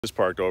Just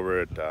parked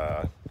over at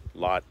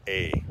Lot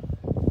A.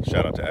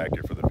 Shout out to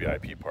Acura for the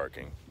VIP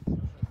parking.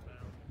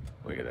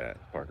 Look at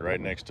that. Parked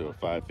right next to a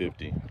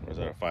 550. Or is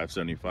that a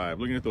 575?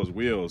 Looking at those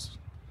wheels,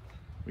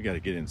 we got to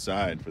get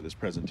inside for this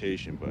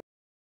presentation, but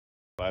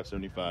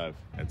 575.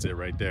 That's it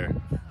right there.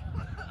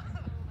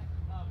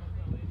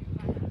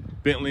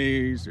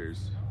 Bentleys.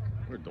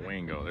 Where'd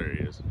Dwayne go? There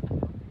he is.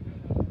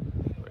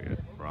 Look at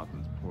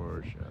Rothen's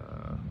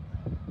Porsche.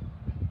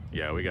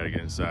 Yeah, we got to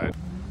get inside.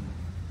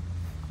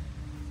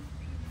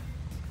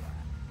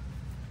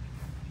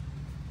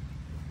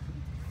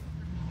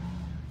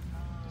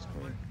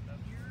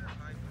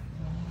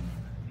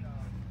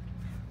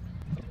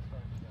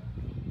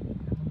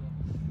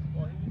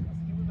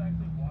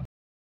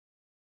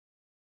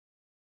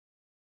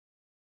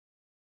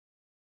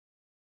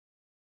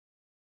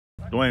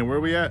 Dwayne, where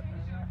are we at?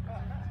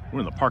 We're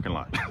in the parking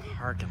lot.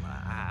 Parking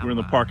lot. We're in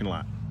the parking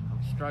lot. I'm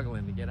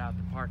struggling to get out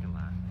the parking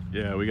lot.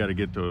 Yeah, we got to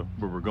get to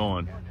where we're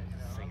going.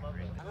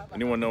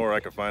 Anyone know where I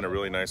could find a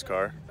really nice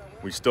car?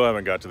 We still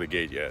haven't got to the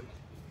gate yet.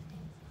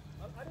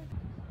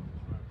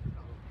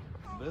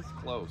 This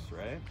close,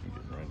 right? I'm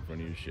getting right in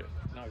front of you, shit.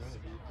 No,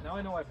 now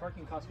I know why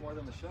parking costs more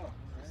than the show.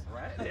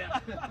 Right? Yeah.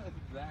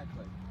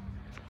 Exactly.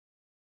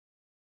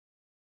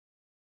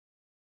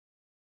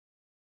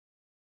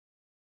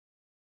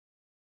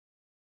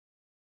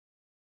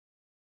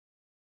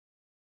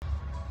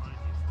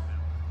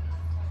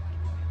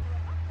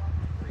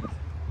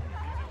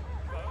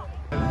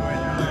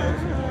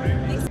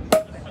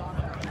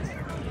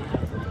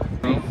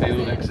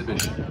 Field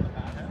exhibition.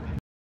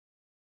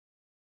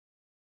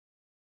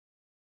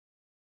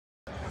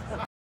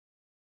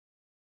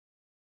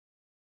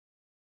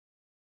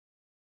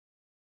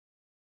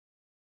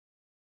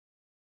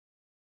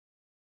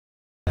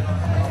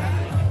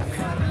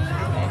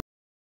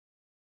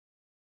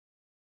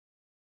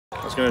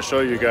 I was going to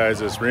show you guys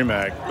this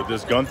Rimac, but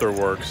this Gunther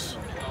Works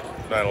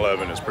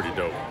 911 is pretty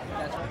dope.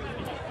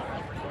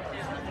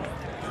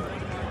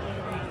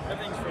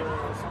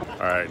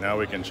 All right, now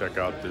we can check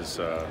out this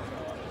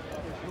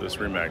this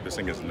Rimac. This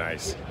thing is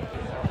nice.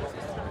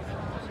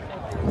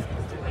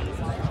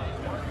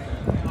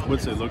 I would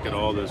say look at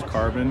all this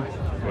carbon,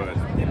 but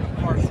in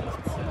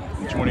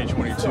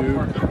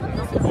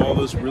 2022, all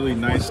this really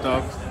nice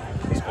stuff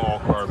is all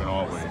carbon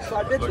always. So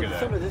I bet Look you at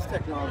some that. of this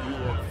technology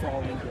will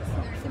fall into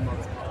some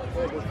other.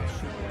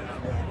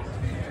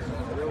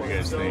 What do you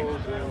guys think?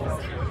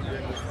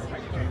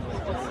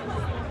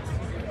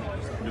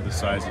 Look at the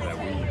size of that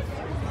weave.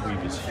 The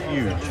weave is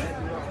huge.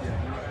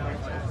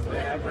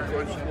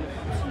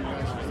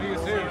 See you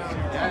soon.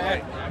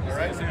 Yeah. All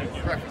right.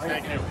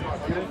 Thank you.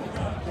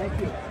 Thank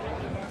you.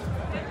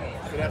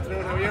 Good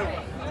afternoon. How are you?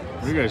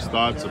 What are you guys'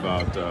 thoughts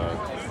about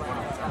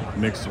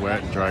mixed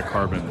wet and dry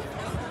carbon?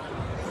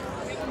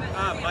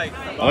 Mike.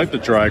 I like the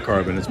dry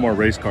carbon. It's more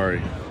race car-y.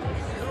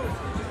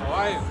 How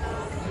are you?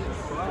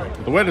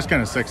 The wet is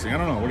kind of sexy. I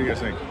don't know. What do you guys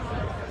think?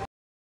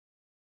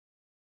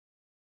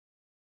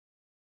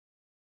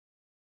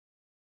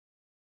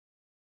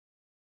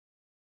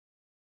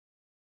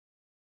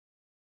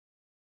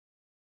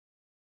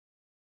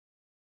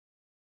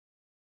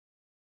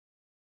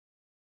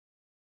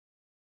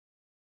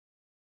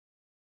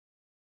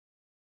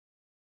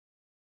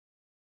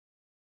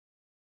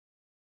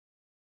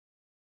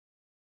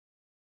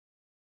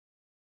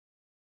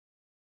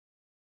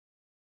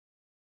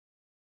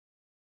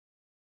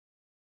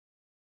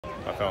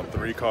 I found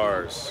 3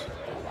 cars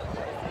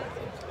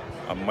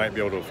I might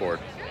be able to afford.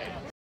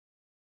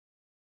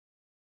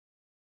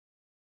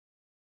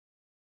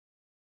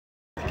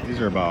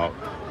 These are about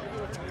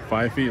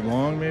 5 feet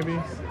long, maybe?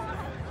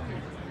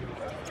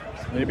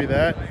 Maybe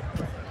that.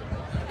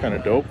 Kind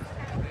of dope.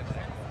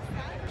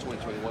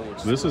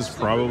 This is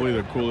probably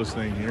the coolest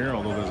thing here,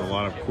 although there's a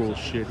lot of cool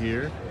shit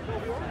here.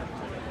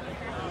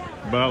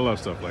 But I love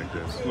stuff like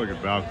this. Look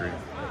at Valkyrie.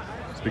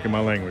 Speaking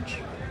my language.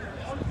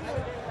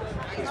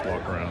 Just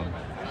walk around.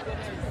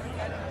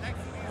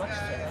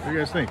 What do you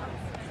guys think?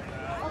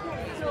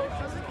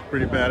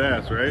 Pretty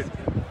badass, right?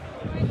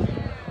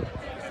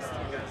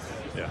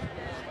 Yeah.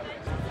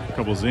 A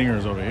couple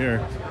zingers over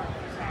here.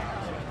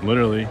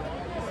 Literally.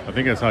 I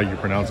think that's how you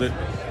pronounce it.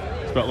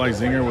 Spelled like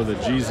zinger with a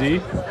GZ.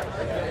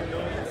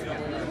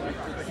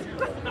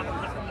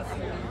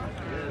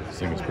 This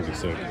thing is pretty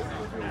sick.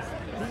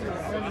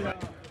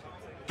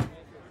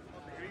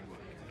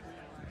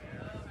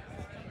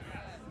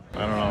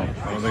 I don't know.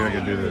 I don't think I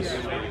can do this.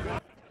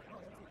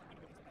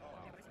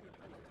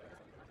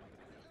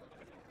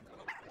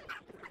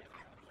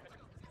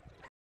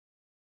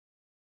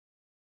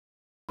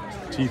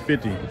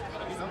 T50.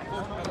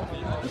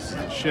 This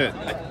is shit.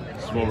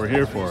 This is what we're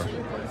here for.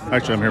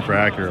 Actually, I'm here for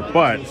Acura,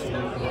 but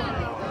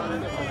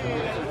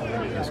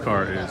this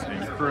car is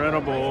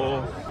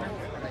incredible.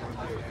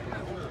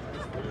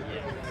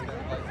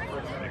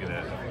 Look at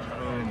that.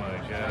 Oh my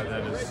god,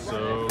 that is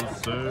so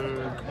sick.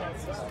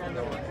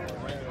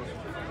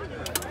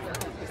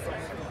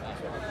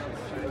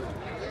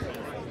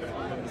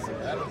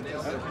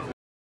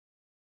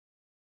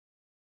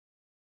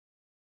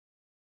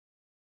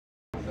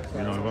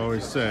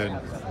 always said,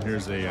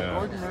 here's a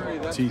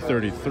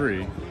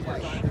T33.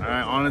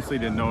 I honestly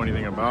didn't know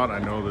anything about. I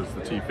know there's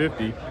the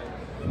T50,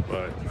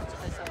 but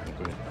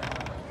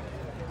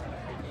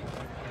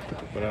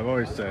I've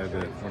always said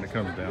that when it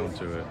comes down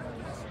to it,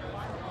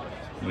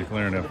 the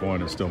McLaren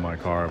F1 is still my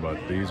car, but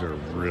these are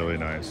really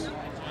nice.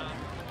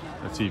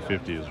 The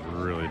T50 is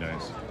really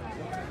nice.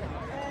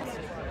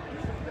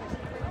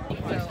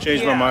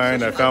 Changed my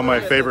mind. I found my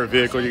favorite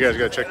vehicle. You guys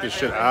gotta check this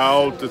shit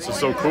out. This is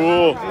so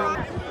cool.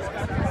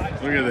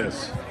 Look at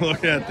this.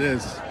 Look at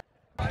this.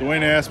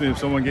 Dwayne asked me if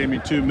someone gave me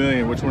 $2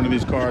 million, which one of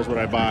these cars would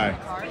I buy?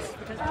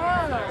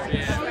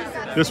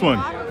 This one.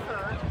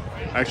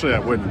 Actually, I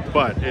wouldn't,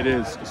 but it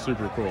is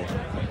super cool.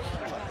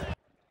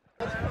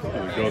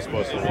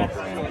 Ghostbuster walk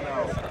around.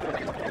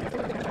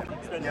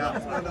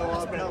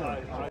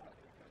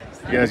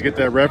 You guys get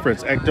that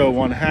reference? Ecto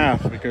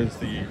 1/2, because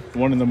the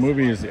one in the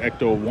movie is the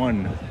Ecto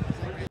 1.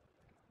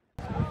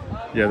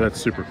 Yeah,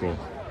 that's super cool.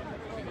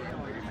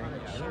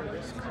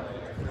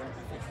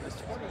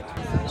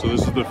 So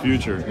this is the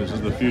future. This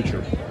is the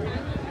future.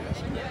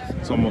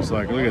 It's almost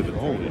like, look at the,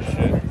 holy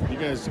shit. You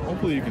guys,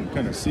 hopefully you can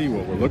kind of see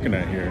what we're looking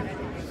at here.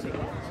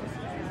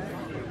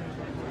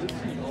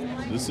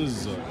 This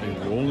is a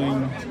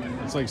rolling,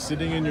 it's like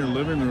sitting in your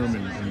living room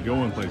and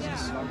going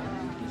places. How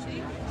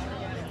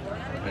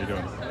you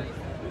doing?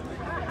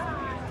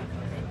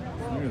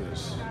 Look at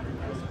this.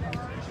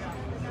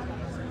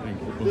 Thing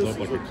opens up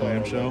like a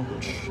clamshell.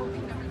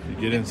 You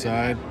get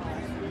inside,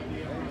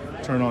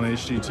 turn on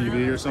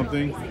HGTV or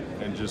something,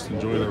 and just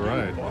enjoy the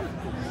ride.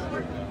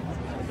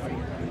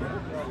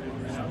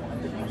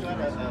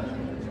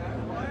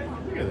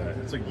 Look at that.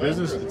 It's like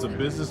business, it's a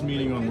business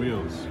meeting on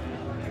wheels.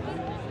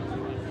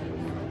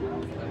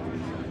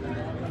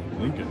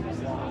 Lincoln.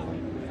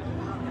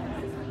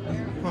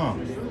 Huh.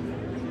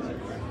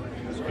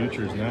 It's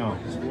futures now.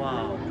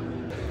 Wow.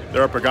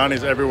 There are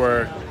Pagani's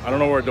everywhere. I don't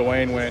know where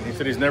Dwayne went. He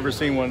said he's never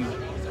seen one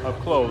up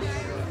close.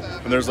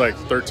 And there's like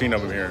 13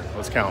 of them here.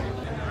 Let's count.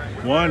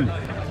 1,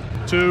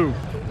 2,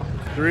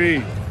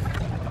 3,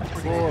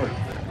 4,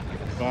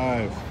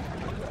 5.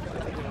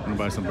 I'm gonna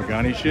buy some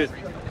Pagani shit.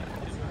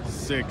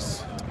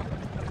 6,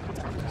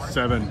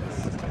 7,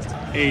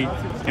 8,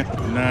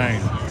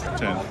 9,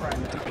 10.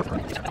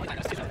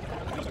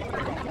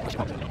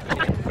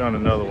 Found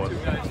another one.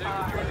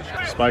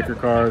 Spiker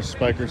cars,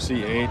 Spiker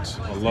C8.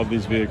 I love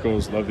these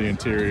vehicles, love the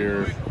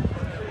interior.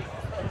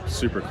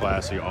 Super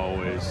classy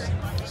always.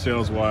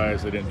 Sales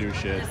wise, they didn't do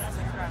shit.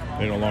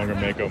 They no longer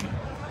make them.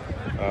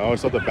 I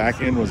always thought the back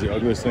end was the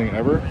ugliest thing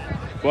ever,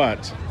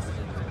 but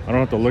I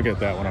don't have to look at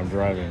that when I'm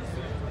driving.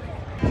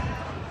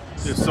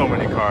 There's so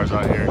many cars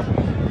out here.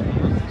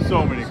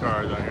 So many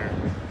cars out here.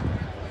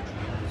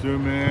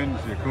 Zoom in,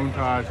 see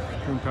Countach,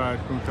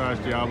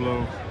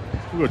 Diablo.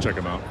 We'll go check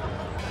them out.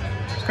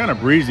 It's kind of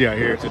breezy out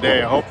here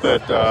today. I hope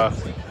that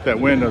that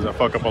wind doesn't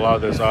fuck up a lot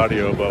of this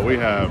audio, but we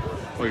have,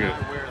 look at,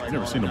 I've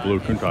never seen a blue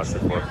Countach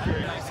before.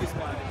 Let's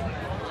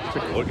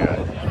take a look at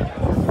it.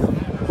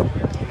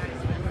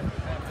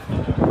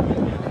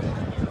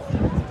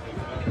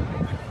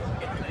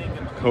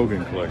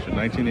 Kogan collection,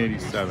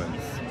 1987.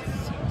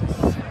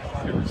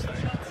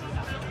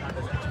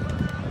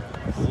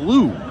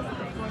 Blue.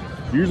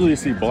 Usually you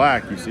see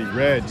black, you see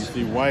red, you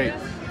see white.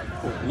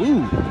 But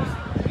blue.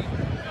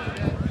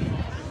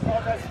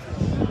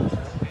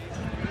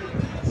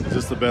 Is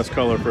this the best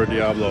color for a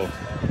Diablo?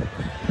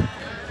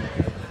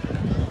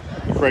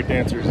 The correct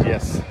answer is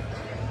yes.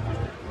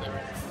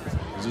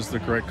 Is this the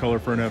correct color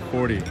for an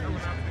F40?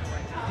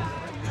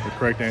 The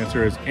correct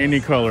answer is any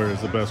color is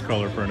the best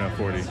color for an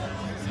F40.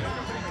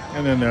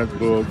 And then that's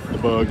the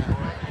bug.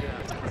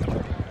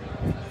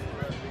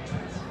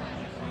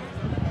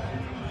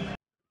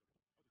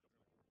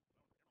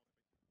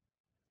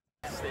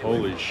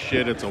 Holy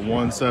shit, it's a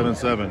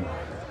 177.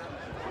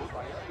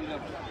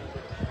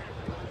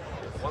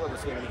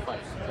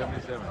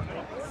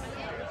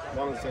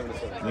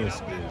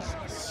 This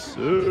is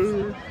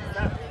so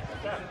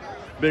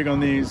big on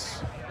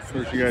these. Of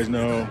course, you guys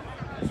know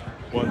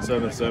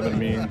 177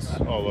 means.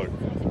 Oh, look.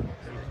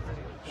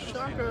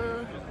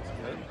 Shaka.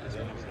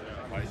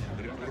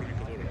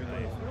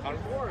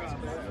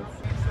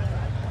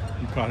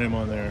 You caught him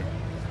on there.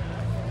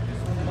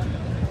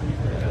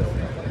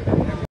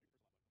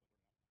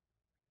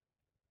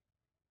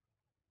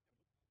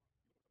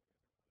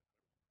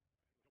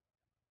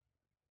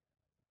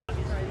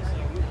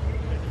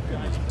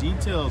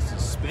 Detailed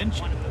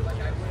suspension.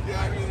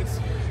 Yeah, I mean, it's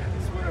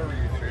whatever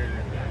you trade.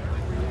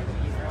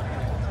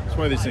 That's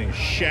why these things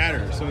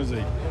shatter as soon as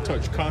they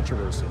touch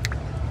controversy.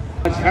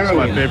 It's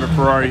my favorite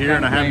Ferrari here,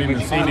 and I haven't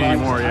even seen it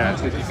anymore yet.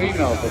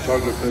 Female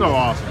photographers So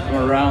awesome. from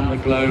around the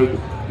globe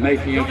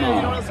making a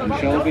mark. And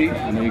Shelby,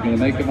 I know you're going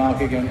to make a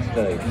mark again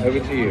today. Over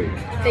to you.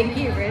 Thank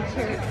you,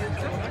 Richard.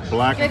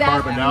 Black and Good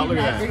carbon out. Look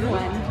at afternoon,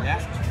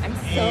 that. everyone. I'm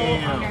so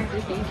honored to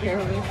be here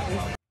with you.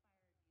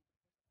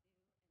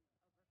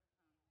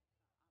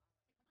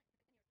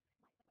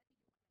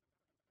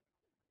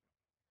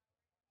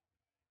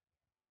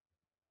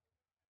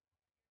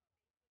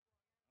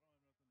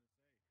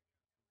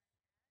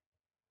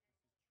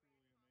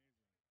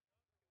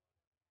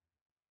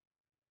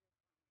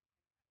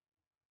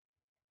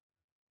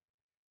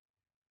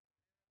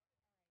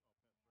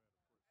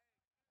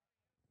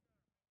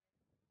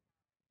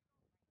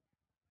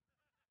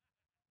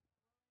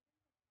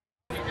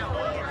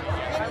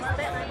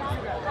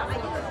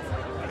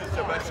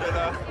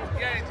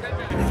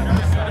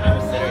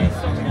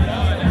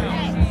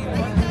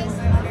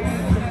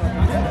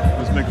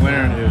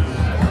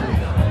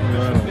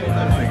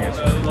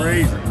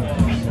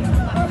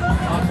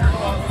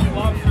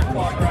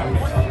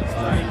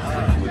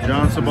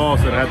 the ball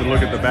said I had to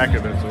look at the back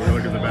of it, so we're gonna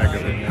look at the back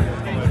of it.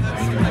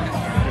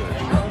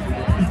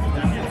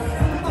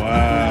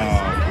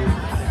 Wow.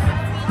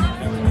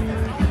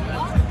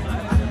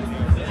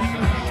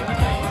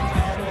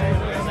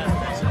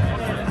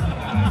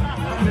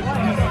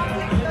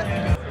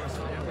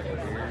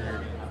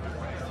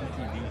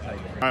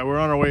 All right, we're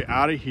on our way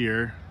out of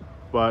here,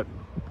 but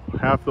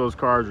half those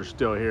cars are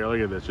still here. Look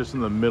at this, just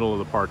in the middle of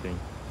the parking.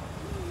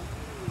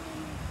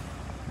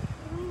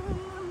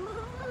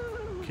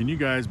 Can you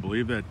guys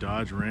believe that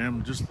Dodge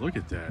Ram? Just look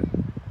at that.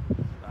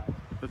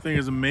 That thing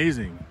is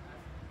amazing.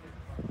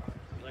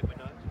 You like my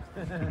Dodge?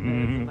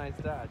 Mhm. It's a nice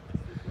Dodge.